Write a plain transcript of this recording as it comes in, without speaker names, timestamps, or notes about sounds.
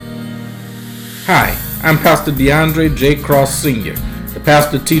Hi, I'm Pastor DeAndre J. Cross Sr., the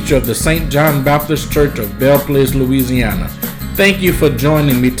pastor teacher of the St. John Baptist Church of Belle Place, Louisiana. Thank you for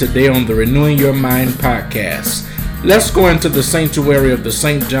joining me today on the Renewing Your Mind podcast. Let's go into the sanctuary of the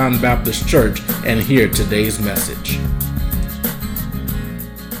St. John Baptist Church and hear today's message.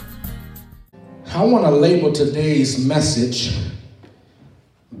 I want to label today's message,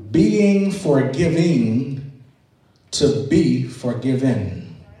 Being Forgiving to Be Forgiven.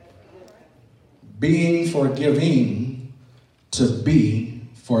 Being forgiving to be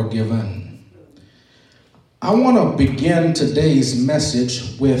forgiven. I want to begin today's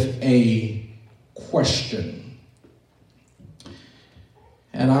message with a question.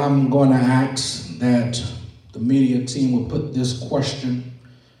 And I'm going to ask that the media team will put this question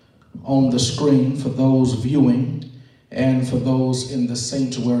on the screen for those viewing and for those in the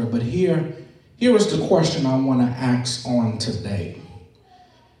sanctuary. But here is the question I want to ask on today.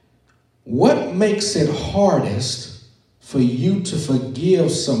 What makes it hardest for you to forgive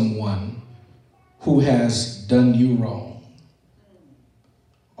someone who has done you wrong?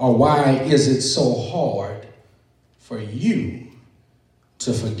 Or why is it so hard for you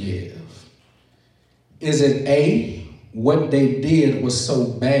to forgive? Is it A, what they did was so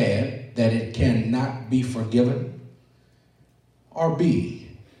bad that it cannot be forgiven? Or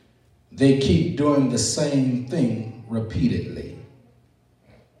B, they keep doing the same thing repeatedly?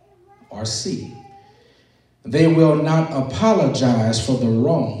 Or C, they will not apologize for the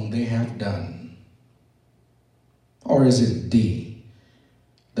wrong they have done? Or is it D,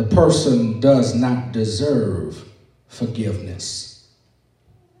 the person does not deserve forgiveness?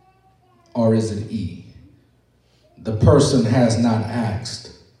 Or is it E, the person has not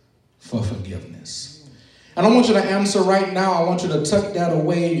asked for forgiveness? And I want you to answer right now. I want you to tuck that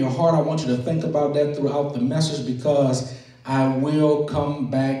away in your heart. I want you to think about that throughout the message, because I will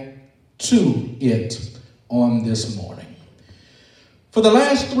come back to it on this morning. For the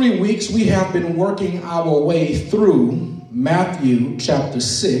last 3 weeks, we have been working our way through Matthew chapter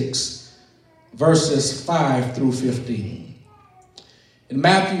 6, verses 5 through 15. In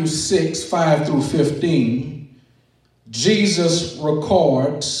Matthew 6, 5 through 15, Jesus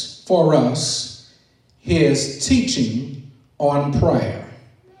records for us his teaching on prayer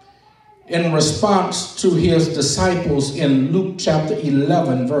in response to his disciples in Luke chapter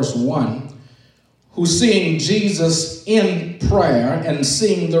 11, verse 1, who, seeing Jesus in prayer and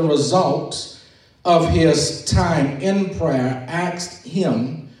seeing the results of his time in prayer, asked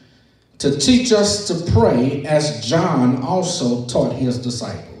him to teach us to pray as John also taught his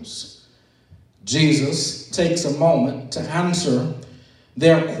disciples. Jesus takes a moment to answer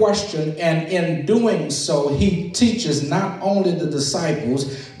their question, and in doing so, he teaches not only the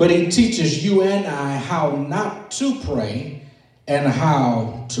disciples, but he teaches you and I how not to pray and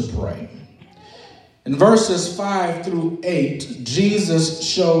how to pray. In verses 5 through 8, Jesus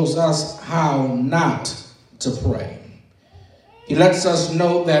shows us how not to pray. He lets us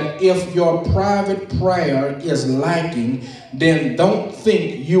know that if your private prayer is lacking, then don't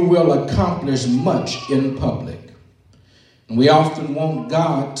think you will accomplish much in public. We often want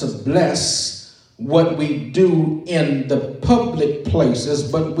God to bless what we do in the public places,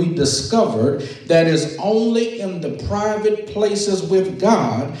 but we discovered that it's only in the private places with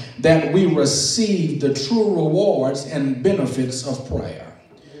God that we receive the true rewards and benefits of prayer.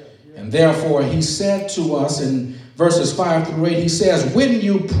 And therefore, he said to us in verses 5 through 8, he says, when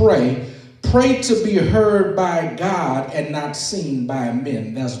you pray, pray to be heard by God and not seen by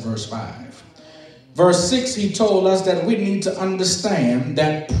men. That's verse 5. Verse 6, he told us that we need to understand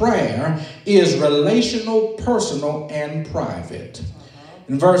that prayer is relational, personal, and private.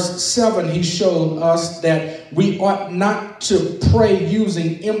 In verse 7, he showed us that we ought not to pray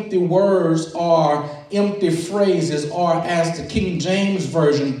using empty words or empty phrases, or as the King James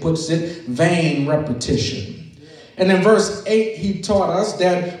Version puts it, vain repetition. And in verse 8, he taught us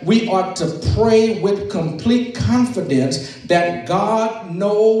that we ought to pray with complete confidence that God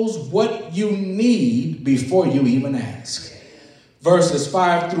knows what you need before you even ask. Verses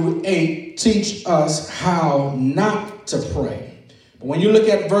 5 through 8 teach us how not to pray. But when you look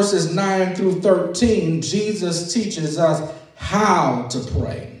at verses 9 through 13, Jesus teaches us how to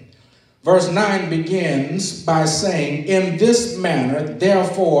pray. Verse 9 begins by saying, in this manner,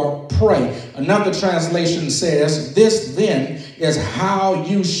 therefore, pray. Another translation says, this then is how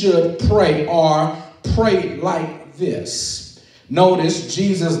you should pray, or pray like this. Notice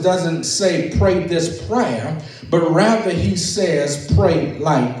Jesus doesn't say pray this prayer, but rather he says pray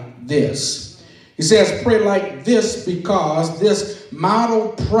like this. He says pray like this because this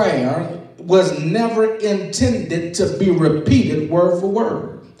model prayer was never intended to be repeated word for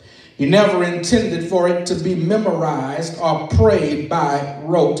word. He never intended for it to be memorized or prayed by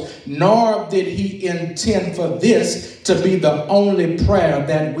rote, nor did he intend for this to be the only prayer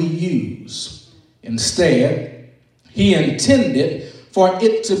that we use. Instead, he intended for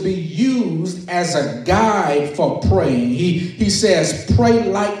it to be used as a guide for praying. He says, pray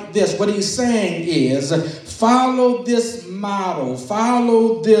like this. What he's saying is, follow this model,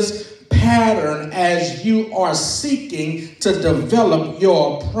 follow this pattern as you are seeking to develop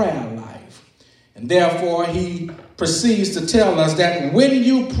your prayer life. And therefore, he proceeds to tell us that when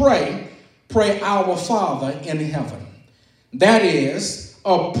you pray, pray our Father in heaven. That is,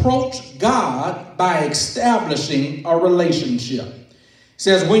 approach God by establishing a relationship. It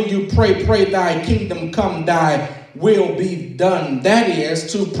says, when you pray, pray thy kingdom come, thy will be done. That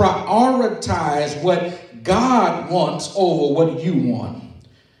is to prioritize what God wants over what you want.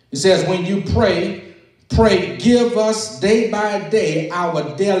 It says, when you pray, give us day by day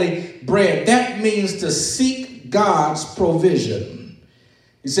our daily bread. That means to seek God's provision.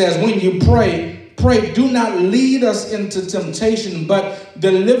 It says, when you pray, do not lead us into temptation, but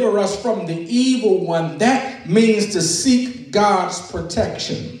deliver us from the evil one. That means to seek God's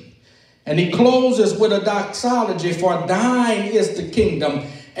protection. And he closes with a doxology, for thine is the kingdom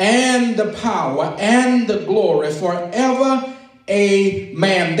and the power and the glory forever.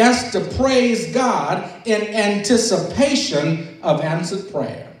 Amen. That's to praise God in anticipation of answered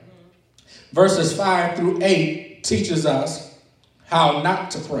prayer. Verses 5 through 8 teaches us how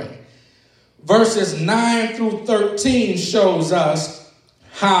not to pray. Verses 9 through 13 shows us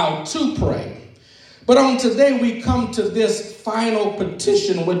how to pray. But on today we come to this final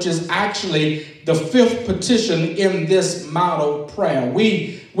petition, which is actually the fifth petition in this model prayer.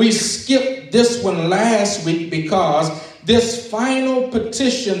 We skipped this one last week because this final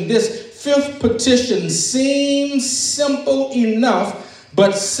petition, this fifth petition, seems simple enough,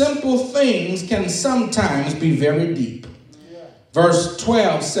 but simple things can sometimes be very deep. Verse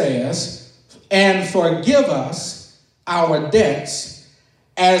 12 says, and forgive us our debts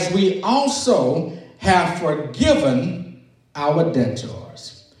as we also have forgiven our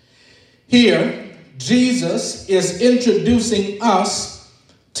debtors. Here, Jesus is introducing us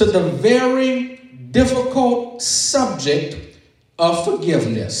to the very difficult subject of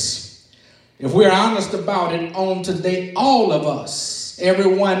forgiveness. If we're honest about it on today, all of us,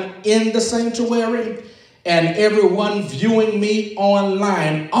 everyone in the sanctuary and everyone viewing me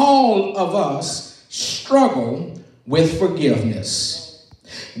online, all of us struggle with forgiveness.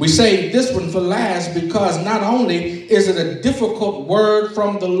 We say this one for last because not only is it a difficult word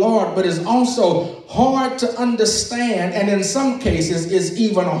from the Lord, but it's also hard to understand, and in some cases is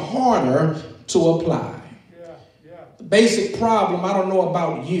even harder to apply. The basic problem, I don't know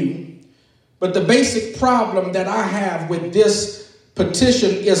about you, but the basic problem that I have with this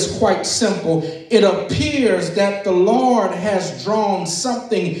petition is quite simple. It appears that the Lord has drawn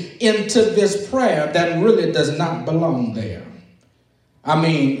something into this prayer that really does not belong there. I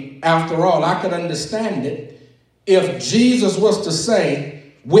mean, after all, I could understand it if Jesus was to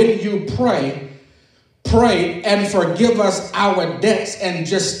say, when you pray and forgive us our debts, and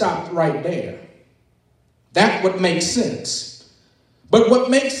just stop right there. That would make sense. But what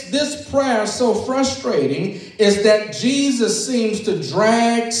makes this prayer so frustrating is that Jesus seems to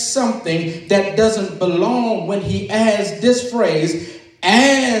drag something that doesn't belong when he adds this phrase,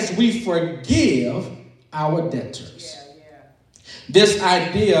 as we forgive our debtors. This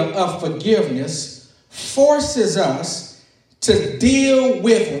idea of forgiveness forces us to deal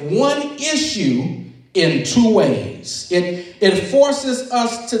with one issue in two ways. It forces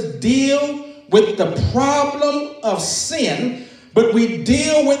us to deal with the problem of sin, but we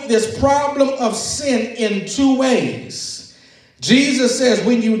deal with this problem of sin in two ways. Jesus says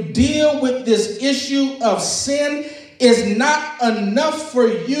when you deal with this issue of sin, it's not enough for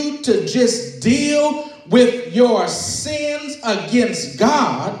you to just deal with your sins against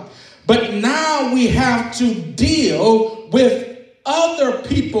God, but now we have to deal with other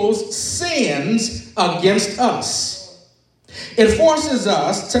people's sins against us. It forces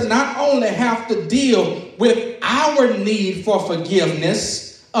us to not only have to deal with our need for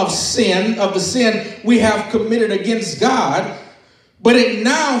forgiveness of sin, of the sin we have committed against God, but it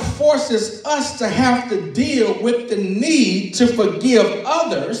now forces us to have to deal with the need to forgive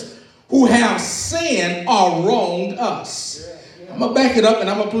others who have sinned or wronged us. I'm going to back it up and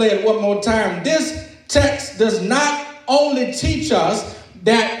I'm going to play it one more time. This text does not only teach us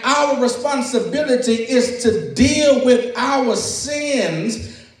that our responsibility is to deal with our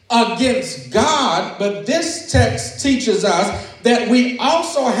sins against God, but this text teaches us that we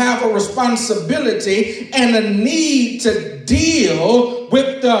also have a responsibility and a need to deal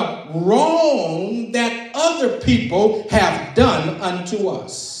with the wrong that other people have done unto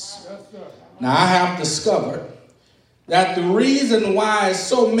us. Now, I have discovered that the reason why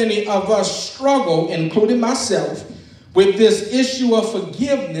so many of us struggle, including myself, with this issue of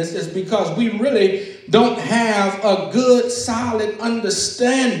forgiveness is because we really don't have a good, solid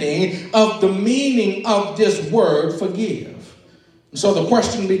understanding of the meaning of this word forgive. So the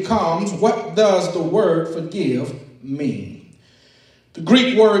question becomes, what does the word forgive mean? The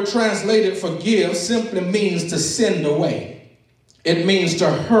Greek word translated forgive simply means to send away. It means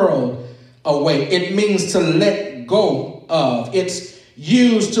to hurl away. It means to let go of. It's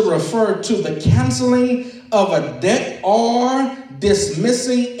used to refer to the canceling of a debt or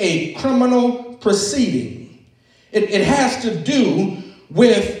dismissing a criminal proceeding. It has to do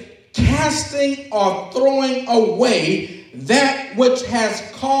with casting or throwing away that which has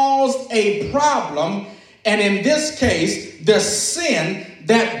caused a problem, and in this case, the sin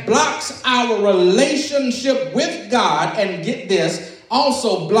that blocks our relationship with God, and get this,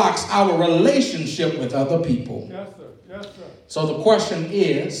 also blocks our relationship with other people. Yes, sir. Yes, sir. So the question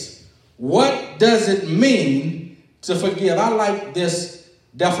is, what does it mean to forgive? I like this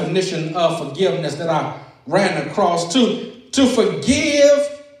definition of forgiveness that I ran across. To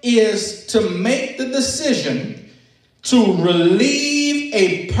forgive is to make the decision to relieve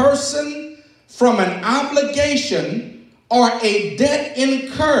a person from an obligation or a debt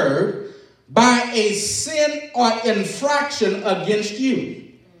incurred by a sin or infraction against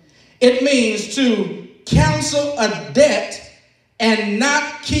you. It means to cancel a debt and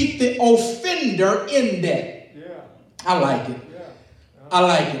not keep the offender in debt. Yeah. I like it. Yeah. I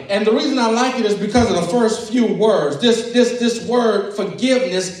like it. And the reason I like it is because of the first few words. This word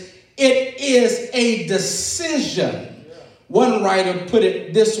forgiveness, it is a decision. One writer put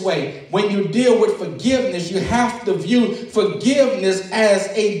it this way: when you deal with forgiveness, you have to view forgiveness as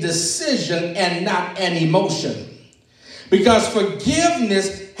a decision and not an emotion. Because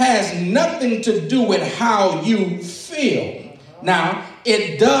forgiveness has nothing to do with how you feel. Now,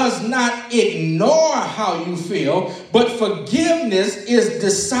 it does not ignore how you feel, but forgiveness is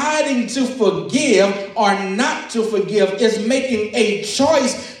deciding to forgive or not to forgive. It's making a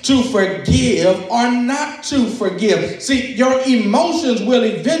choice to forgive or not to forgive. See, your emotions will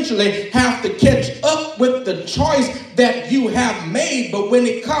eventually have to catch up with the choice that you have made, but when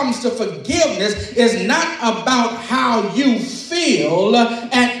it comes to forgiveness, it's not about how you feel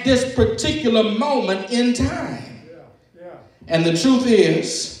at this particular moment in time. And the truth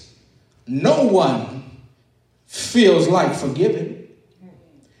is, no one feels like forgiving,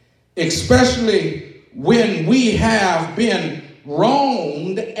 especially when we have been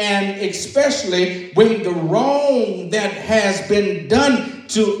wronged, and especially when the wrong that has been done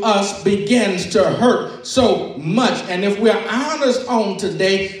to us begins to hurt so much. And if we're honest on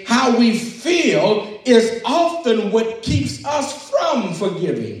today, how we feel is often what keeps us from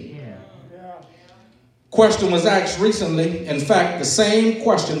forgiving. Question was asked recently. In fact, the same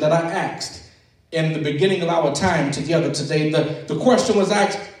question that I asked in the beginning of our time together today. The question was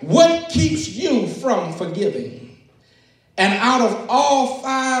asked, what keeps you from forgiving? And out of all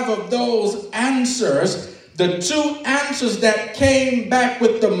 5 of those answers, the 2 answers that came back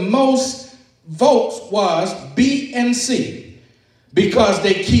with the most votes was B and C. Because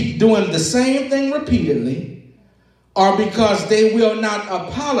they keep doing the same thing repeatedly, or because they will not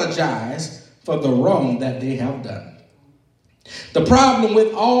apologize for the wrong that they have done. The problem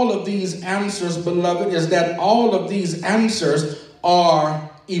with all of these answers, beloved, is that all of these answers are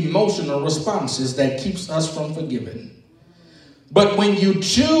emotional responses that keeps us from forgiving. But when you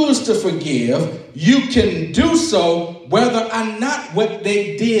choose to forgive, you can do so whether or not what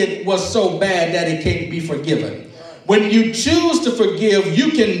they did was so bad that it can't be forgiven. When you choose to forgive,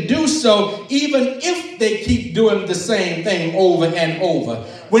 you can do so even if they keep doing the same thing over and over.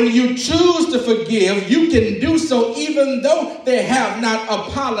 When you choose to forgive, you can do so even though they have not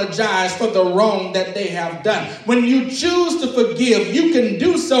apologized for the wrong that they have done. When you choose to forgive, you can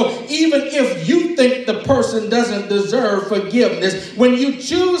do so even if you think the person doesn't deserve forgiveness. When you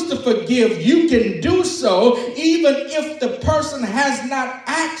choose to forgive, you can do so even if the person has not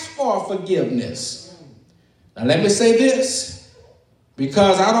asked for forgiveness. Now let me say this,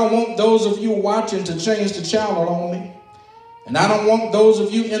 because I don't want those of you watching to change the channel on me. And I don't want those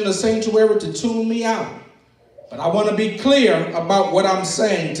of you in the sanctuary to tune me out. But I want to be clear about what I'm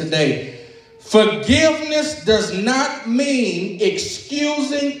saying today. Forgiveness does not mean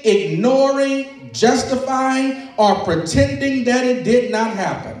excusing, ignoring, justifying, or pretending that it did not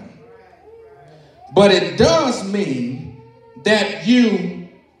happen. But it does mean that you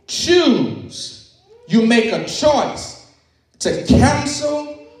choose, you make a choice to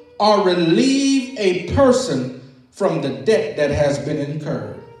cancel or relieve a person from the debt that has been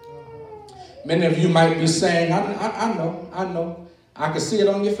incurred. Many of you might be saying, I know. I can see it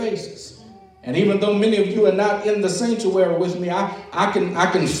on your faces. And even though many of you are not in the sanctuary with me, I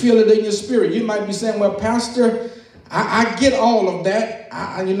can feel it in your spirit. You might be saying, well, Pastor, I get all of that.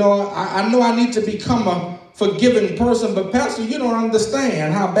 I know I need to become a forgiving person, but Pastor, you don't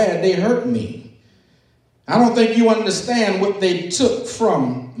understand how bad they hurt me. I don't think you understand what they took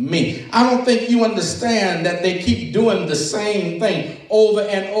from me. I don't think you understand that they keep doing the same thing over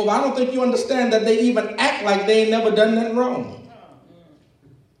and over. I don't think you understand that they even act like they ain't never done nothing wrong.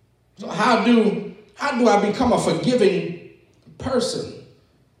 So how do I become a forgiving person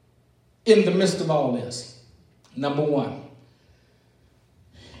in the midst of all this? Number one,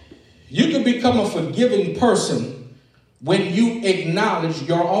 you can become a forgiving person when you acknowledge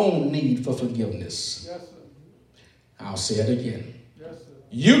your own need for forgiveness. Yes, sir. I'll say it again. Yes, sir.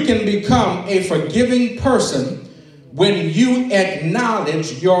 You can become a forgiving person when you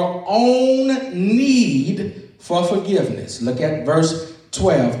acknowledge your own need for forgiveness. Look at verse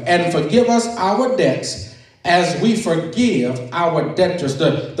 12. And forgive us our debts as we forgive our debtors.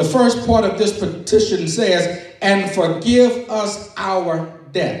 The first part of this petition says, and forgive us our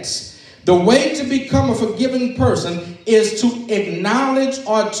debts. The way to become a forgiving person is to acknowledge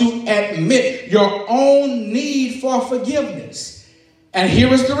or to admit your own need for forgiveness. And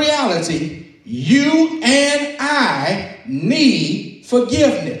here is the reality. You and I need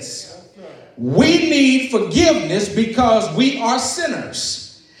forgiveness. We need forgiveness because we are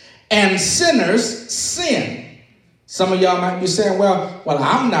sinners. And sinners sin. Some of y'all might be saying, well,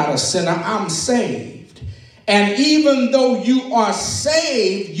 I'm not a sinner. I'm saved. And even though you are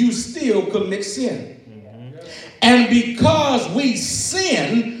saved, you still commit sin. Mm-hmm. And because we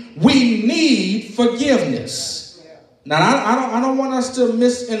sin, we need forgiveness. Now, I don't want us to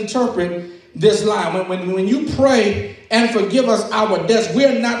misinterpret this line. When you pray and forgive us our debts,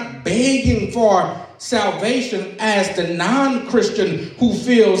 we're not begging for salvation as the non-Christian who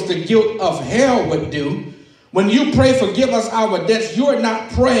feels the guilt of hell would do. When you pray, forgive us our debts, you're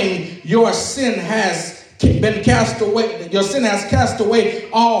not praying your sin has been cast away, your sin has cast away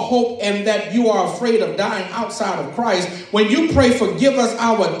all hope and that you are afraid of dying outside of Christ. When you pray, forgive us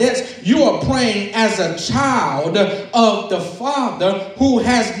our debts, you are praying as a child of the Father who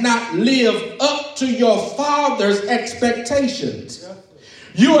has not lived up to your Father's expectations.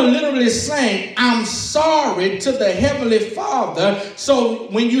 You are literally saying, I'm sorry to the Heavenly Father. So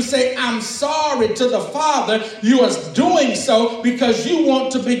when you say, I'm sorry to the Father, you are doing so because you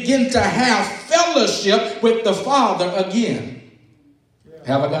want to begin to have fellowship with the Father again. Yeah.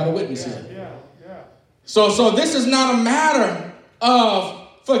 Have I got a witness here? Yeah. So this is not a matter of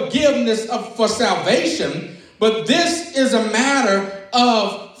forgiveness for salvation, but this is a matter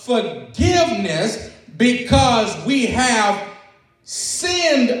of forgiveness because we have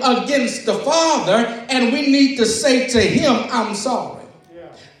sinned against the Father, and we need to say to him, I'm sorry. Yeah.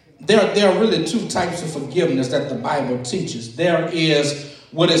 There are really two types of forgiveness that the Bible teaches. There is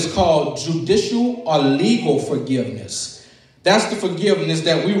what is called judicial or legal forgiveness. That's the forgiveness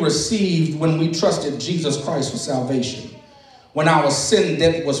that we received when we trusted Jesus Christ for salvation. When our sin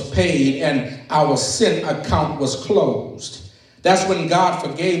debt was paid and our sin account was closed. That's when God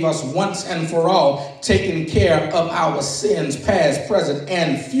forgave us once and for all, taking care of our sins, past, present,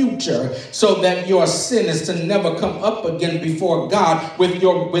 and future, so that your sin is to never come up again before God with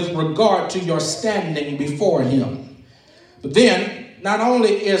regard to your standing before him. But then, not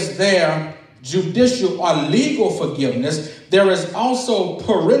only is there judicial or legal forgiveness, there is also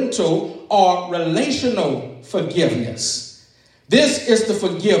parental or relational forgiveness. This is the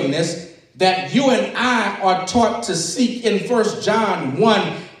forgiveness that you and I are taught to seek in 1 John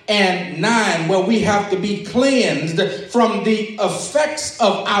 1 and 9, where we have to be cleansed from the effects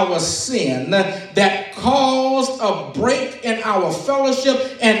of our sin that caused a break in our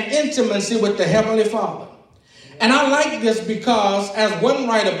fellowship and intimacy with the Heavenly Father. And I like this because, as one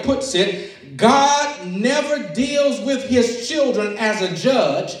writer puts it, God never deals with his children as a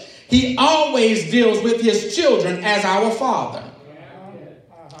judge. He always deals with his children as our Father.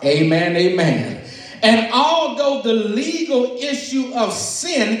 Amen, amen. And although the legal issue of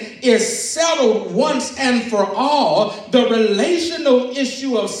sin is settled once and for all, the relational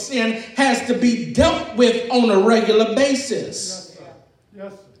issue of sin has to be dealt with on a regular basis. Yes, sir.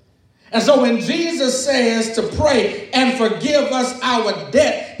 Yes, sir. And so when Jesus says to pray and forgive us our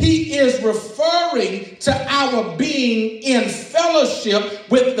debt, he he is referring to our being in fellowship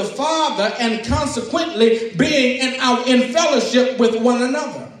with the Father and consequently being in fellowship with one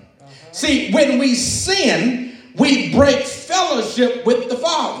another. See, when we sin, we break fellowship with the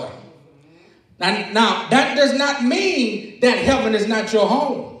Father. Now, that does not mean that heaven is not your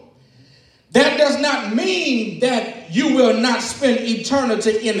home. That does not mean that you will not spend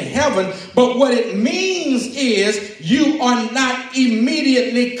eternity in heaven. But what it means is you are not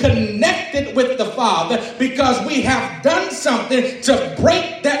immediately connected with the Father because we have done something to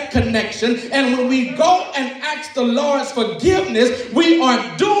break that connection. And when we go and ask the Lord's forgiveness, we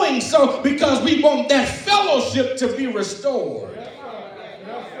are doing so because we want that fellowship to be restored.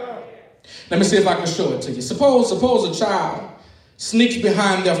 Let me see if I can show it to you. Suppose a child sneaks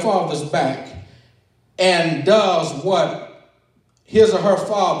behind their father's back and does what his or her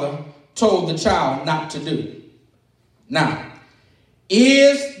father told the child not to do. Now,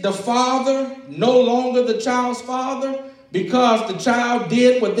 is the father no longer the child's father because the child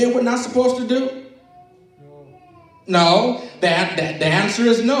did what they were not supposed to do? No, the answer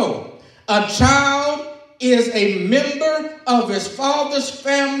is no. A child is a member of his father's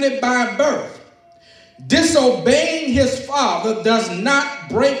family by birth. Disobeying his father does not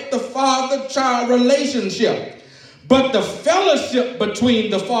break the father-child relationship, but the fellowship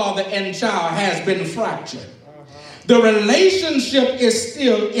between the father and child has been fractured. The relationship is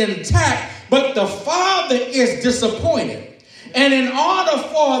still intact, but the father is disappointed. And in order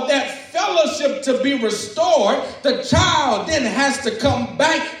for that fellowship to be restored, the child then has to come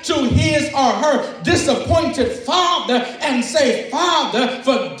back to his or her disappointed father and say, Father,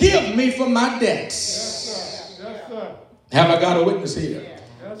 forgive me for my debts. Have I got a witness here?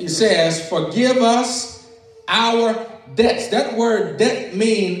 He says, forgive us our debts. That word debt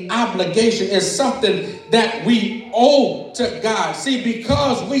means obligation. Is something that we owe to God. See,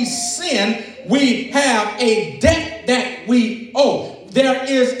 because we sin, we have a debt that we owe. There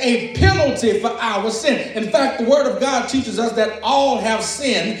is a penalty for our sin. In fact, the Word of God teaches us that all have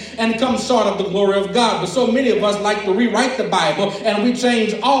sinned and come short of the glory of God. But so many of us like to rewrite the Bible and we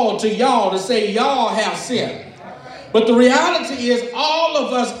change all to y'all to say y'all have sinned. But the reality is all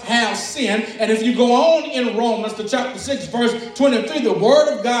of us have sinned. And if you go on in Romans to chapter 6, verse 23, the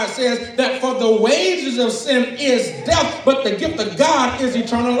Word of God says that for the wages of sin is death, but the gift of God is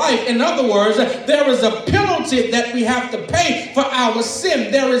eternal life. In other words, there is a penalty that we have to pay for our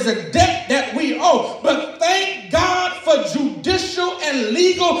sin. There is a debt that we owe. But thank God for judicial and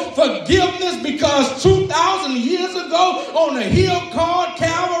legal forgiveness, because 2,000 years ago on a hill called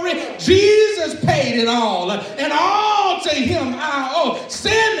Calvary, Jesus paid it all. And all to him I owe.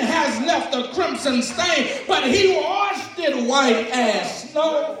 Sin has left a crimson stain, but he washed it white as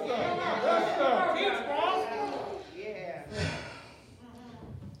snow.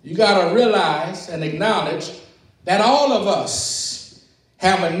 You got to realize and acknowledge that all of us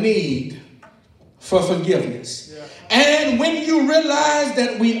have a need for forgiveness. And when you realize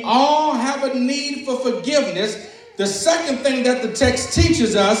that we all have a need for forgiveness, the second thing that the text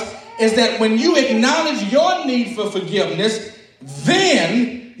teaches us is that when you acknowledge your need for forgiveness,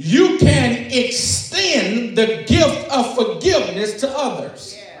 then you can extend the gift of forgiveness to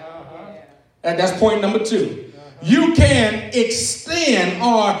others. And that's point number 2. You can extend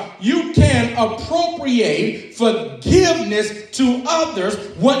or you can appropriate forgiveness to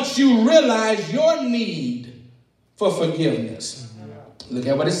others once you realize your need for forgiveness. Look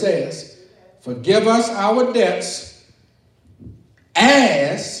at what it says. Forgive us our debts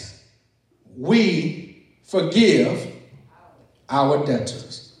as we forgive our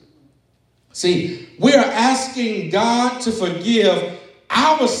debtors. See, we are asking God to forgive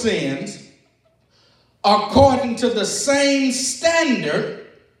our sins according to the same standard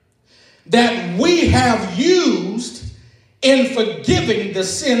that we have used in forgiving the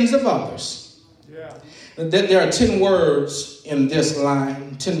sins of others. There are 10 words in this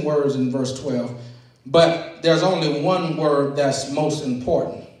line, 10 words in verse 12, but there's only one word that's most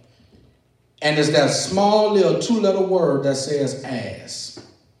important. And it's that small little 2-letter word that says as.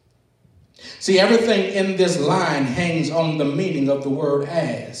 See, everything in this line hangs on the meaning of the word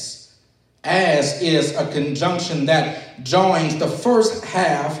as. As is a conjunction that joins the first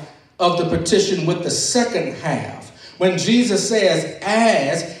half of the petition with the second half. When Jesus says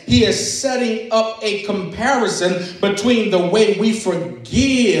as, he is setting up a comparison between the way we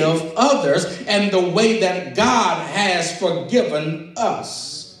forgive others and the way that God has forgiven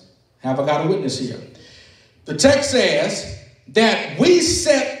us. Have I got a witness here? The text says that we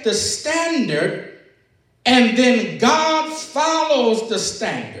set the standard and then God follows the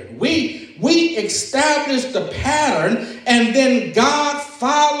standard. We we establish the pattern, and then God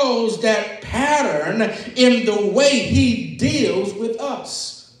follows that pattern in the way he deals with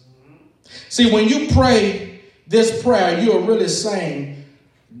us. See, when you pray this prayer, you are really saying,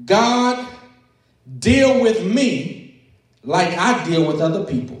 God, deal with me like I deal with other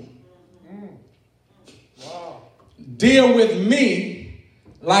people. Deal with me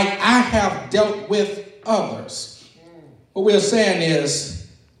like I have dealt with others. What we're saying is,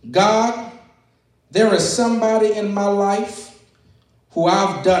 God, there is somebody in my life who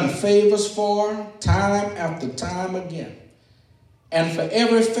I've done favors for time after time again. And for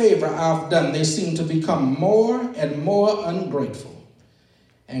every favor I've done, they seem to become more and more ungrateful.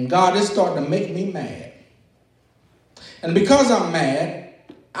 And God is starting to make me mad. And because I'm mad,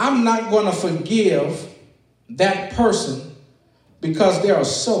 I'm not going to forgive that person because they are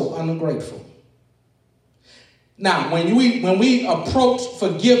so ungrateful. Now, when we approach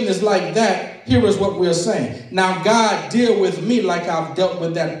forgiveness like that, here is what we're saying. Now, God, deal with me like I've dealt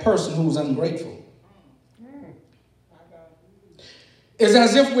with that person who's ungrateful. It's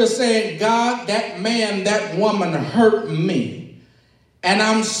as if we're saying, God, that man, that woman hurt me. And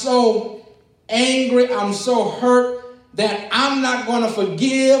I'm so angry, I'm so hurt that I'm not going to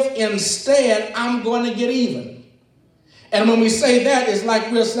forgive. Instead, I'm going to get even. And when we say that, it's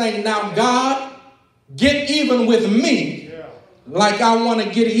like we're saying, now, God, get even with me like I want to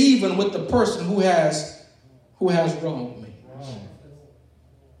get even with the person who has wronged me.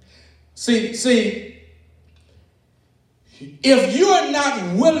 See, if you're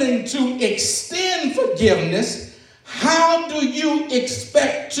not willing to extend forgiveness, how do you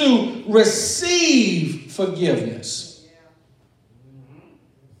expect to receive forgiveness?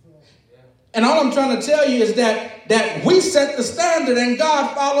 And all I'm trying to tell you is that we set the standard and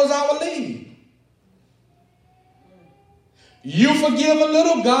God follows our lead. You forgive a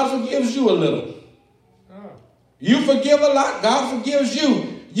little, God forgives you a little. You forgive a lot, God forgives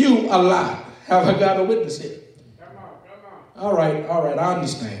you a lot. Have I got a witness here? Come on. All right, I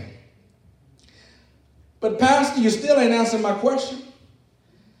understand. But Pastor, you still ain't answering my question.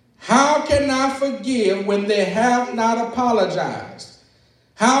 How can I forgive when they have not apologized?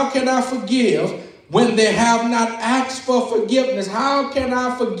 How can I forgive when they have not asked for forgiveness? How can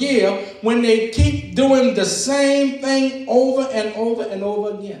I forgive when they keep doing the same thing over and over and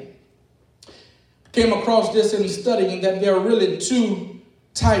over again? Came across this in studying that there are really two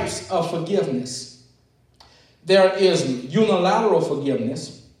types of forgiveness. There is unilateral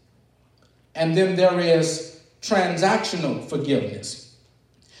forgiveness, and then there is transactional forgiveness.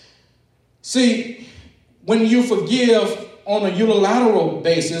 See, when you forgive on a unilateral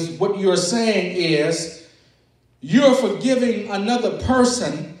basis, what you're saying is you're forgiving another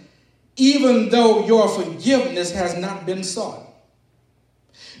person even though your forgiveness has not been sought.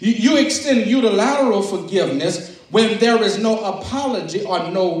 You extend unilateral forgiveness when there is no apology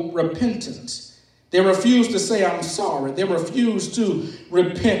or no repentance. They refuse to say, I'm sorry. They refuse to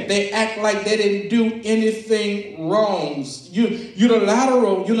repent. They act like they didn't do anything wrong.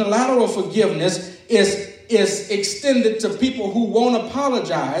 Unilateral forgiveness is extended to people who won't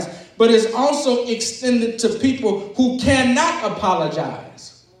apologize, but is also extended to people who cannot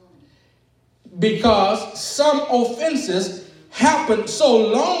apologize. Because some offenses happened so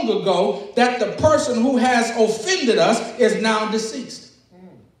long ago that the person who has offended us is now deceased.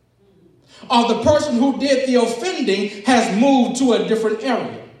 Or the person who did the offending has moved to a different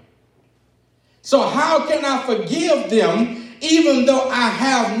area. So how can I forgive them even though I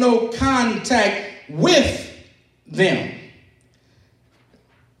have no contact with them?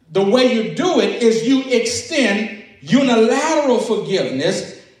 The way you do it is you extend unilateral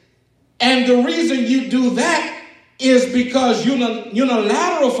forgiveness. And the reason you do that is because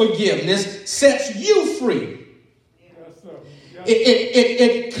unilateral forgiveness sets you free.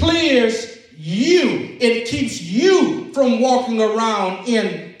 It clears you. It keeps you from walking around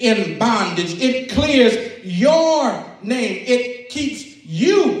in bondage. It clears your name. It keeps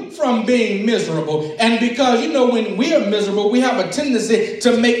you from being miserable. And because, when we are miserable, we have a tendency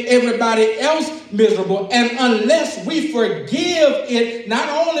to make everybody else miserable. And unless we forgive it, not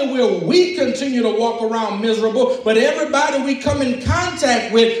only will we continue to walk around miserable, but everybody we come in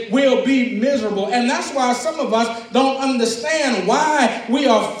contact with will be miserable. And that's why some of us don't understand why we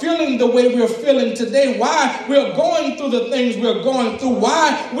are feeling the way we're feeling today, why we're going through the things we're going through,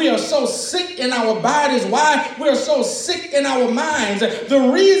 why we are so sick in our bodies, why we're so sick in our minds. The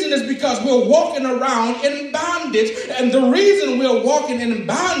reason is because we're walking around in bondage. And the reason we're walking in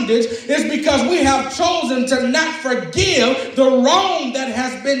bondage is because we have chosen to not forgive the wrong that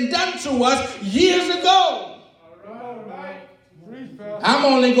has been done to us years ago. All right. I'm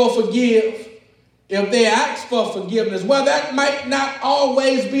only going to forgive if they ask for forgiveness. Well, that might not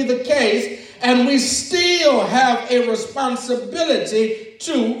always be the case, and we still have a responsibility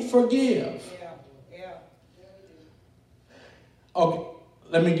to forgive. Okay,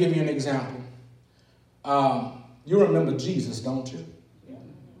 let me give you an example. You remember Jesus, don't you?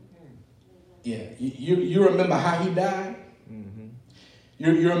 Yeah. You remember how he died? Mm-hmm.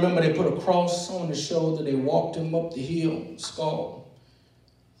 You remember they put a cross on his shoulder. They walked him up the hill, skull,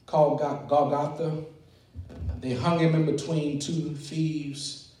 called Golgotha. They hung him in between two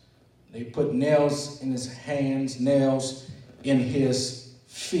thieves. They put nails in his hands, nails in his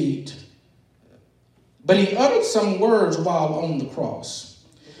feet. But he uttered some words while on the cross.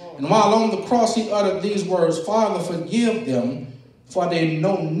 And while on the cross, he uttered these words, "Father, forgive them, for they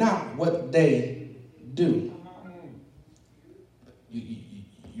know not what they do."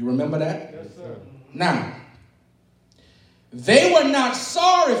 You remember that? Yes, sir. Now, they were not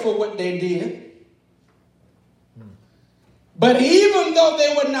sorry for what they did. But even though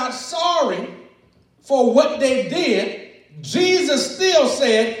they were not sorry for what they did, Jesus still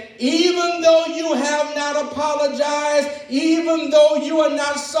said, even though you have not apologized, even though you are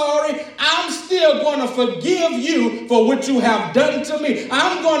not sorry, I'm still going to forgive you for what you have done to me.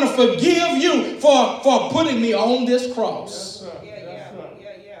 I'm going to forgive you for putting me on this cross. Yes,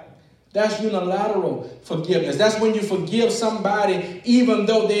 That's unilateral forgiveness. That's when you forgive somebody even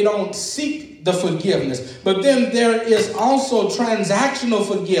though they don't seek the forgiveness. But then there is also transactional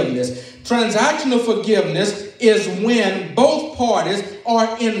forgiveness. Transactional forgiveness is when both parties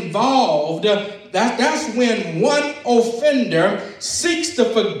are involved. That's when one offender seeks the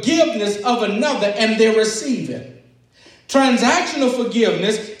forgiveness of another and they receive it. Transactional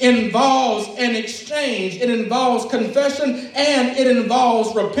forgiveness involves an exchange. It involves confession and it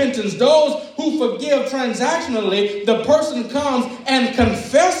involves repentance. Those who forgive transactionally, the person comes and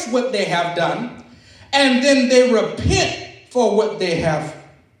confess what they have done, and then they repent for what they have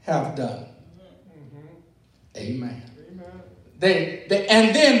done. Amen.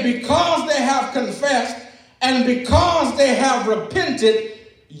 And then because they have confessed and because they have repented,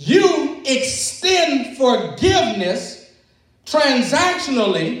 you extend forgiveness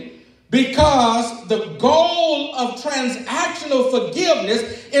transactionally, because the goal of transactional forgiveness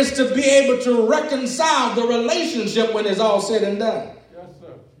is to be able to reconcile the relationship when it's all said and done. Yes,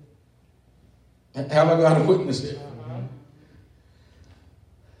 sir. Have I got a witness here?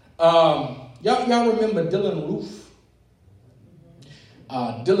 Y'all remember Dylan Roof?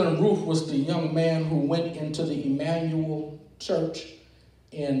 Dylan Roof was the young man who went into the Emmanuel Church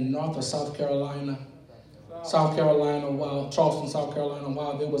in North or South Carolina, Charleston, South Carolina,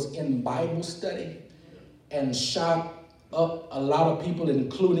 while they was in Bible study and shot up a lot of people,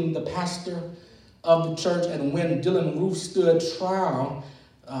 including the pastor of the church. And when Dylan Roof stood trial,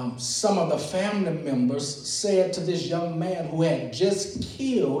 some of the family members said to this young man who had just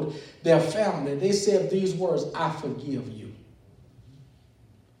killed their family, they said these words, "I forgive you."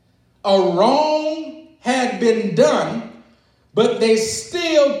 A wrong had been done, but they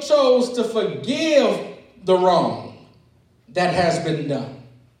still chose to forgive the wrong that has been done.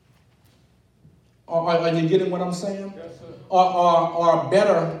 Are you getting what I'm saying? Yes, sir. Or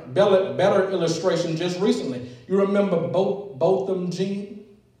better illustration just recently. You remember Botham Jean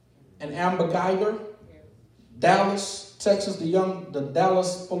and Amber Geiger? Dallas, Texas, the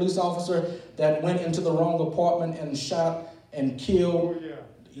Dallas police officer that went into the wrong apartment and shot and killed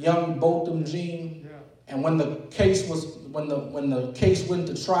young Botham Jean. Yeah. And when the case went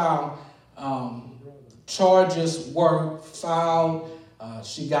to trial, charges were filed.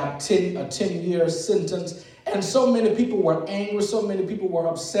 She got a 10-year sentence. And so many people were angry. So many people were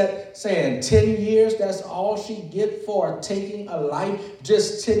upset, saying 10 years, that's all she get for taking a life,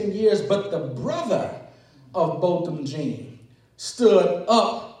 just 10 years. But the brother of Botham Jean stood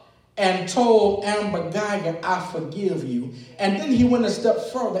up and told Amber Geiger, "I forgive you." And then he went a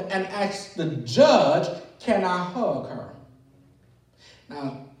step further and asked the judge, "Can I hug her?"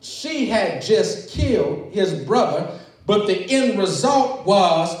 Now, she had just killed his brother, but the end result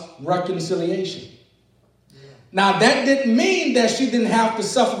was reconciliation. Now, that didn't mean that she didn't have to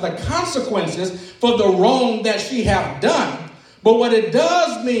suffer the consequences for the wrong that she had done. But what it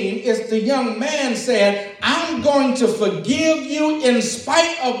does mean is the young man said, "I'm going to forgive you in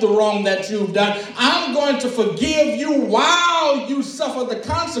spite of the wrong that you've done. I'm going to forgive you while you suffer the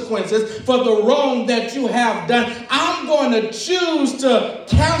consequences for the wrong that you have done. I'm going to choose to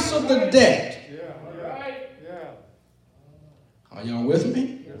cancel the debt." Yeah. Right. Yeah. Are y'all with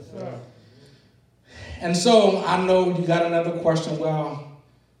me? Yes, sir. And so I know you got another question. Well,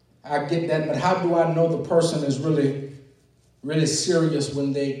 I get that, but how do I know the person is really really serious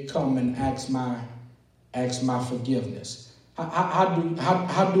when they come and ask my forgiveness? How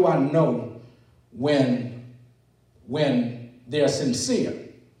do I know when they're sincere?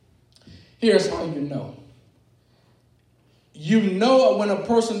 Here's how you know. You know when a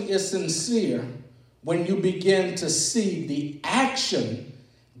person is sincere when you begin to see the action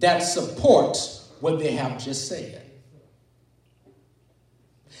that supports what they have just said.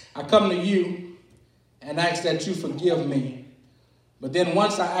 I come to you and ask that you forgive me. But then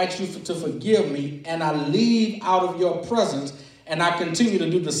once I ask you to forgive me and I leave out of your presence and I continue to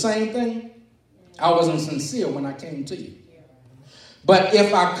do the same thing, I wasn't sincere when I came to you. But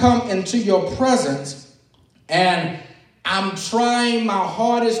if I come into your presence and I'm trying my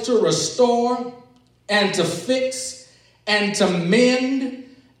hardest to restore and to fix and to mend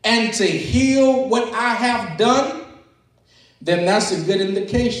and to heal what I have done, then that's a good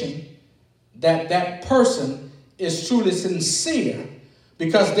indication that that person is truly sincere,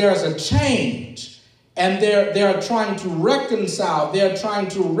 because there's a change and they're trying to reconcile, they're trying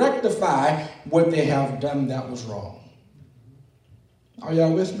to rectify what they have done that was wrong. Are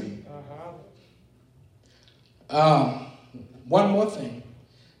y'all with me? One more thing.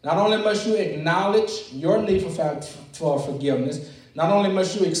 Not only must you acknowledge your need for forgiveness, not only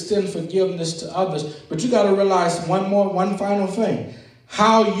must you extend forgiveness to others, but you got to realize one final thing.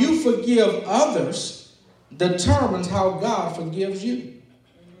 How you forgive others determines how God forgives you.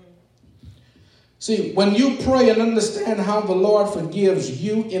 See, when you pray and understand how the Lord forgives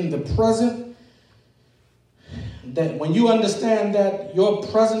you in the present, that when you understand that your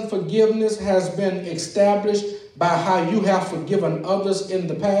present forgiveness has been established by how you have forgiven others in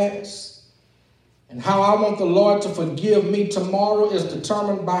the past, and how I want the Lord to forgive me tomorrow is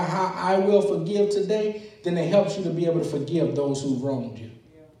determined by how I will forgive today, then it helps you to be able to forgive those who wronged you.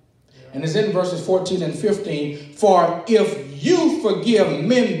 And it's in verses 14 and 15. For if you forgive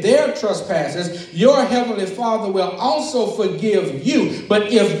men their trespasses, your heavenly Father will also forgive you.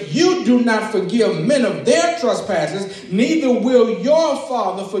 But if you do not forgive men of their trespasses, neither will your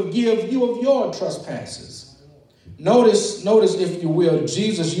Father forgive you of your trespasses. Notice, if you will,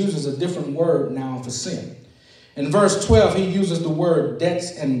 Jesus uses a different word now for sin. In verse 12, he uses the word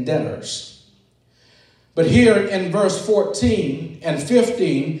debts and debtors. But here in verse 14 and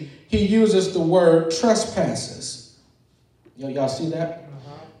 15, he uses the word trespasses. Y'all see that?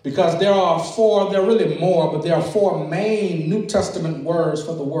 Because there are really more, but there are four main New Testament words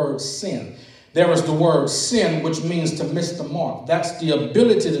for the word sin. There is the word sin, which means to miss the mark. That's the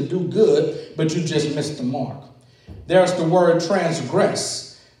ability to do good, but you just missed the mark. There's the word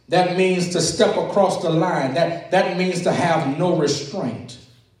transgress. That means to step across the line. That means to have no restraint.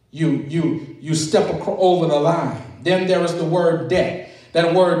 You step over the line. Then there is the word debt.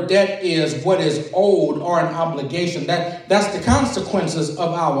 That word debt is what is owed or an obligation. That's the consequences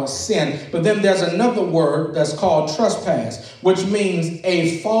of our sin. But then there's another word that's called trespass, which means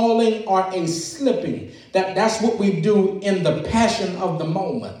a falling or a slipping. That's what we do in the passion of the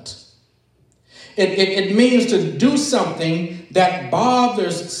moment. It means to do something that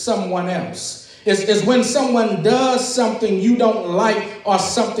bothers someone else. It's when someone does something you don't like or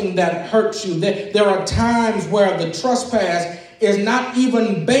something that hurts you. There are times where the trespass is not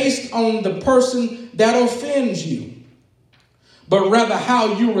even based on the person that offends you, but rather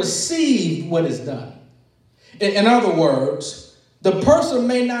how you receive what is done. In other words, the person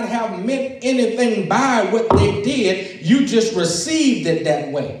may not have meant anything by what they did. You just received it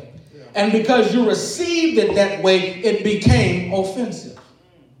that way. And because you received it that way, it became offensive.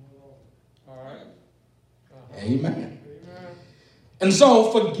 All right. Amen. And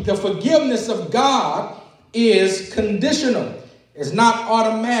so the forgiveness of God is conditional. It's not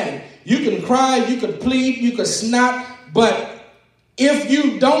automatic. You can cry, you could plead, you could snot, but if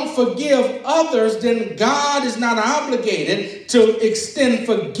you don't forgive others, then God is not obligated to extend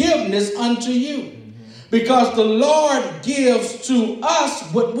forgiveness unto you. Because the Lord gives to us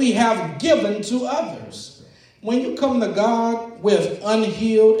what we have given to others. When you come to God with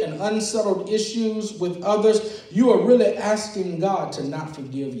unhealed and unsettled issues with others, you are really asking God to not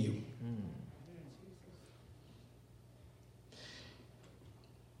forgive you.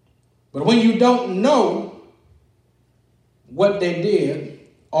 But when you don't know what they did,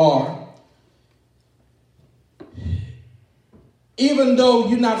 or even though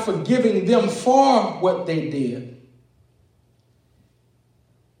you're not forgiving them for what they did,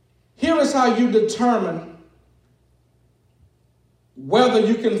 here is how you determine whether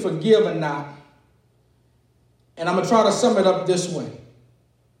you can forgive or not. And I'm going to try to sum it up this way.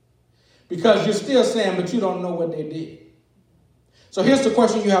 Because you're still saying, but you don't know what they did. So here's the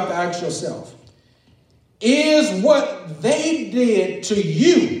question you have to ask yourself. Is what they did to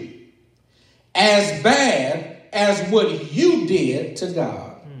you as bad as what you did to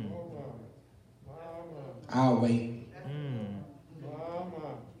God? I'll wait.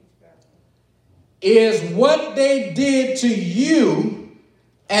 Is what they did to you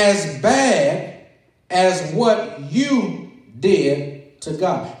as bad as what you did to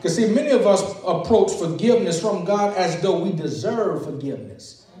God? Because see, many of us approach forgiveness from God as though we deserve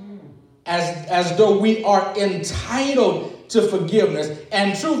forgiveness. As though we are entitled to forgiveness.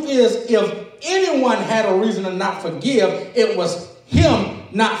 And truth is, if anyone had a reason to not forgive, it was him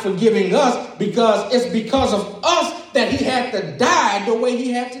not forgiving us, because it's because of us that he had to die the way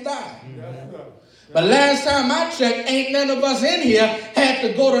he had to die. But last time I checked, ain't none of us in here had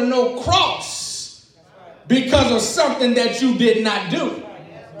to go to no cross because of something that you did not do.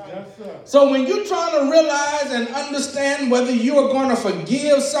 So when you're trying to realize and understand whether you are going to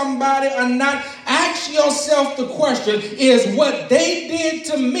forgive somebody or not, ask yourself the question, is what they did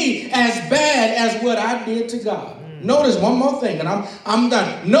to me as bad as what I did to God? Notice one more thing, and I'm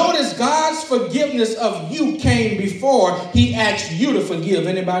done. Notice God's forgiveness of you came before he asked you to forgive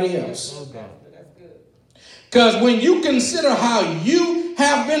anybody else. Because when you consider how you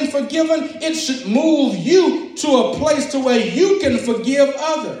have been forgiven, it should move you to a place to where you can forgive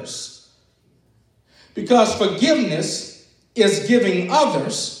others. Because forgiveness is giving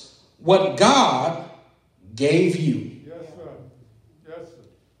others what God gave you. Yes, sir. Yes, sir.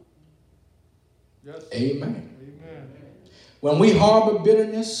 Yes, sir. Amen. Amen. When we harbor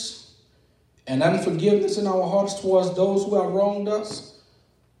bitterness and unforgiveness in our hearts towards those who have wronged us,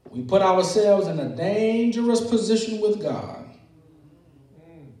 we put ourselves in a dangerous position with God.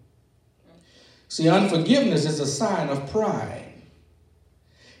 See, unforgiveness is a sign of pride.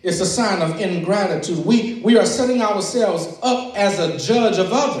 It's a sign of ingratitude. We are setting ourselves up as a judge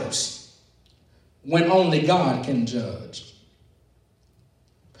of others when only God can judge.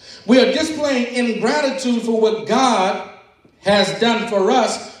 We are displaying ingratitude for what God has done for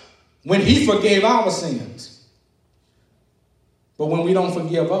us when he forgave our sins. But when we don't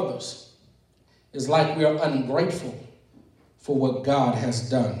forgive others, it's like we are ungrateful for what God has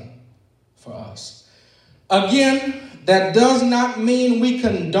done for us. Again, that does not mean we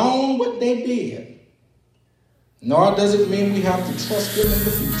condone what they did, nor does it mean we have to trust them in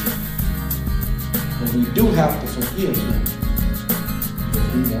the future. But we do have to forgive them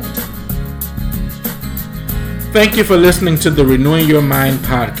if we want to. Thank you for listening to the Renewing Your Mind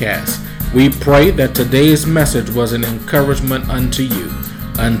podcast. We pray that today's message was an encouragement unto you.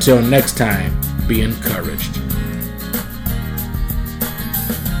 Until next time, be encouraged.